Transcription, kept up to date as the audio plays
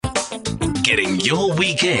Getting your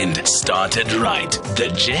weekend started right.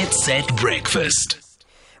 The Jet Set Breakfast.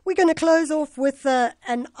 We're going to close off with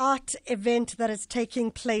an art event that is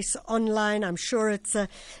taking place online. I'm sure it's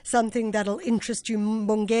something that'll interest you.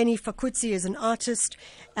 Mbongeni Fakudze is an artist,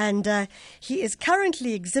 and he is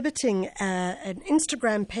currently exhibiting an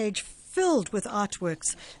Instagram page filled with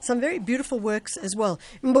artworks, some very beautiful works as well.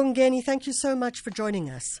 Mbongeni, thank you so much for joining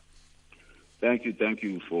us. Thank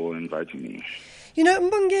you for inviting me. You know,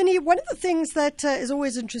 Mbongeni, one of the things that is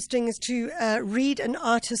always interesting is to read an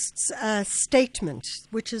artist's statement,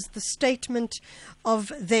 which is the statement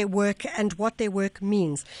of their work and what their work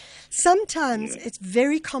means. Sometimes it's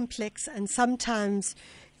very complex, and sometimes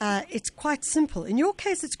it's quite simple. In your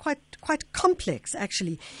case, it's quite complex,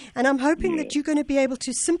 actually. And I'm hoping that you're going to be able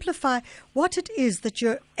to simplify what it is that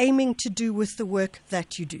you're aiming to do with the work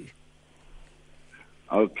that you do.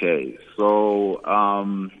 Okay, so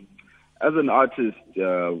as an artist,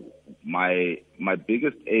 my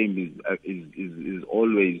biggest aim is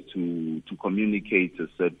always to communicate a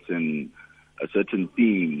certain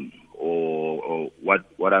theme, or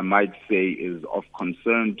what I might say is of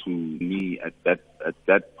concern to me at that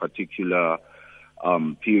particular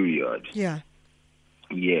period. Yeah.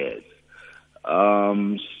 Yes.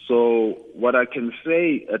 So what I can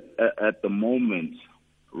say at the moment,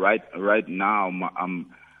 right now,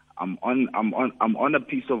 I'm on a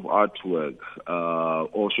piece of artwork,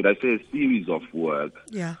 or should I say a series of work,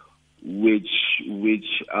 which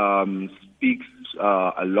speaks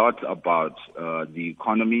a lot about the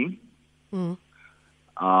economy, and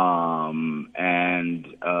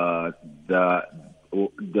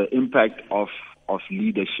the impact of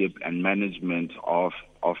leadership and management of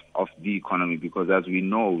the economy, because as we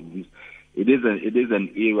know, it is an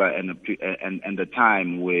era and a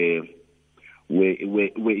time where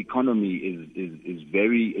economy is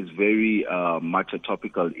very much a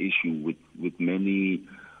topical issue with many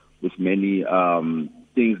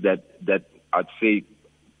things that I'd say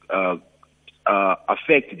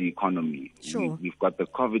affect the economy. Sure. We've got the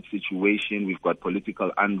COVID situation, we've got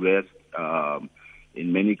political unrest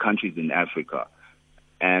in many countries in Africa,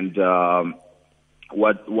 and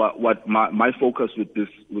what my focus with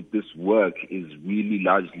this work is really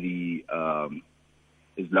largely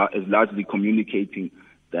largely communicating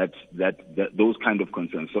that those kind of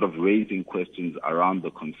concerns, sort of raising questions around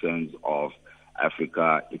the concerns of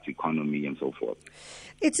Africa, its economy, and so forth.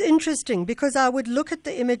 It's interesting because I would look at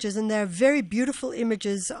the images, and they're very beautiful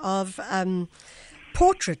images of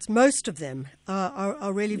portraits. Most of them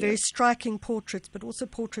are really very striking portraits, but also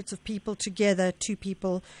portraits of people together, two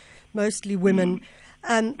people, mostly women.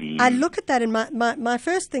 I look at that, and my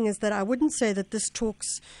first thing is that I wouldn't say that this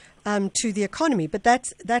talks to the economy, but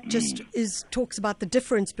that just talks about the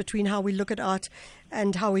difference between how we look at art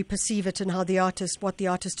and how we perceive it, and how what the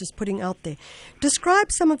artist is putting out there.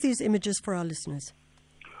 Describe some of these images for our listeners.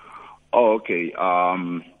 Oh, okay.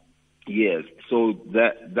 Yes. So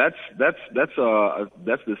that's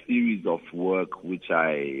the series of work which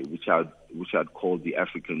I'd call the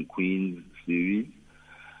African Queens series.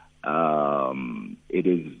 It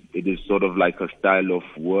is sort of like a style of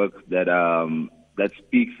work that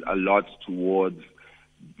speaks a lot towards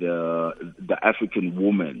the African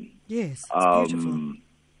woman. Yes, it's beautiful.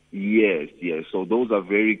 Yes. So those are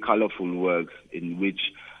very colorful works in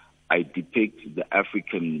which I depict the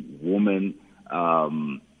African woman,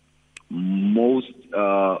 most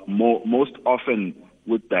often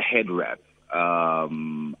with the head wrap.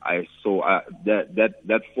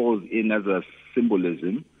 That falls in as a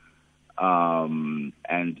symbolism,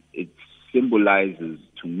 and it symbolizes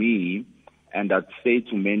to me, and I'd say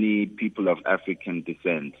to many people of African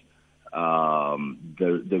descent,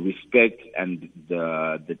 the respect and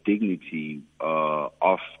the dignity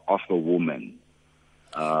of a woman.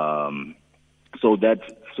 So that's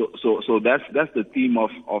the theme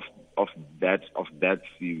of that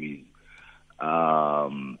series.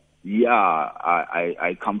 I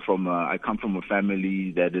come from a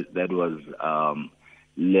family that was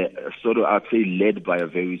I'd say led by a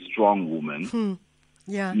very strong woman.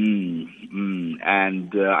 Yeah.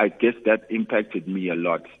 And I guess that impacted me a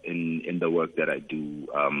lot in the work that I do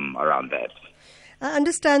around that. I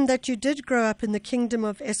understand that you did grow up in the Kingdom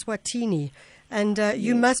of Eswatini, and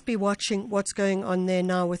you must be watching what's going on there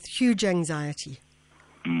now with huge anxiety.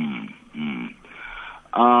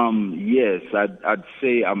 Yes, I'd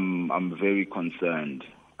say I'm very concerned.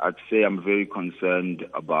 I'd say I'm very concerned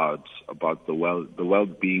about the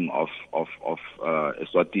well-being of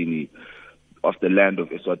Eswatini, of the land of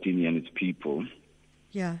Eswatini and its people.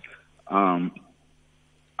 Yeah.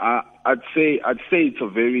 I'd say it's a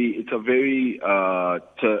very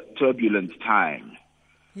turbulent time,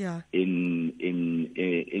 in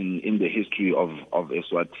the history of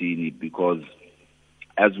Eswatini, because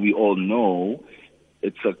as we all know,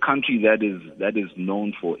 it's a country that is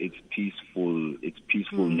known for its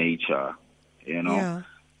peaceful nature, you know.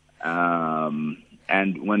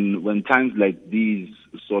 And when times like these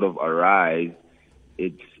sort of arise,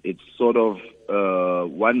 it's sort of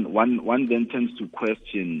one then tends to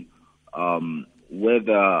question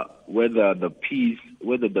whether the peace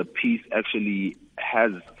actually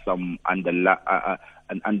has some an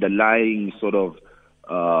underlying sort of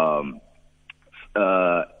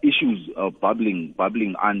issues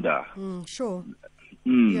bubbling under. Sure.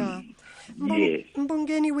 Yes.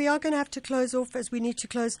 Mbongeni, we are going to have to close off as we need to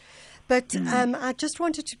close. But I just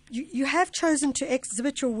wanted to, you have chosen to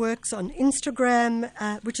exhibit your works on Instagram,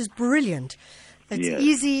 which is brilliant. It's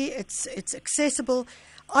easy, it's accessible.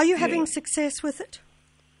 Are you having success with it?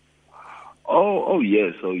 Oh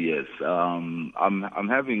yes. I'm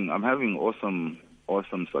having awesome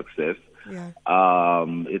success. Yeah.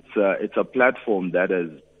 It's a platform that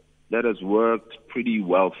has worked pretty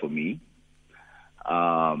well for me.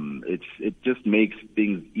 It just makes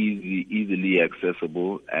things easily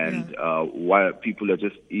accessible, and while people are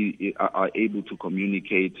just are able to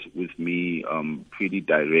communicate with me pretty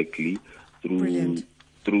directly through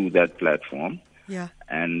that platform. Yeah.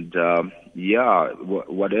 And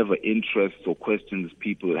whatever interests or questions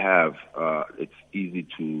people have, it's easy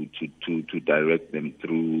to direct them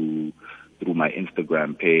through my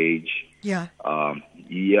Instagram page. Yeah.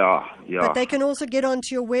 But they can also get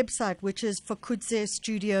onto your website, which is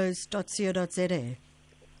fakudzestudios.co.za.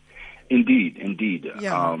 Indeed.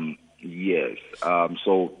 Yeah. Yes.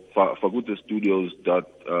 So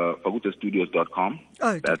fakudzestudios.com.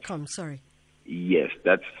 Oh, .com. Sorry. Yes,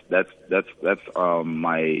 that's my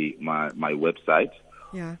website.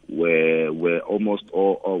 Yeah. Where almost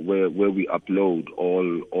all where we upload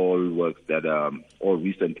all works that all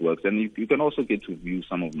recent works, and you can also get to view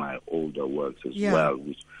some of my older works as well,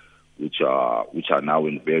 which are now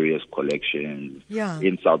in various collections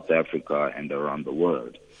in South Africa and around the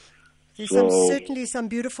world. There's certainly some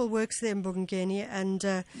beautiful works there, Mbongeni, and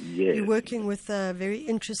you're working with very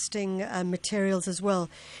interesting materials as well.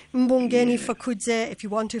 Mbongeni Fakudze, if you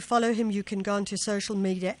want to follow him, you can go onto social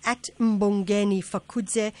media at Mbongeni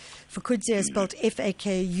Fakudze. Fakudze is spelled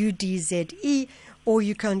Fakudze, or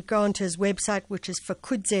you can go onto his website, which is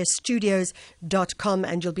fakudzestudios.com,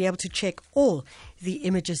 and you'll be able to check all the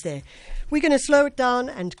images there. We're going to slow it down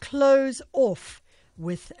and close off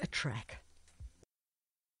with a track.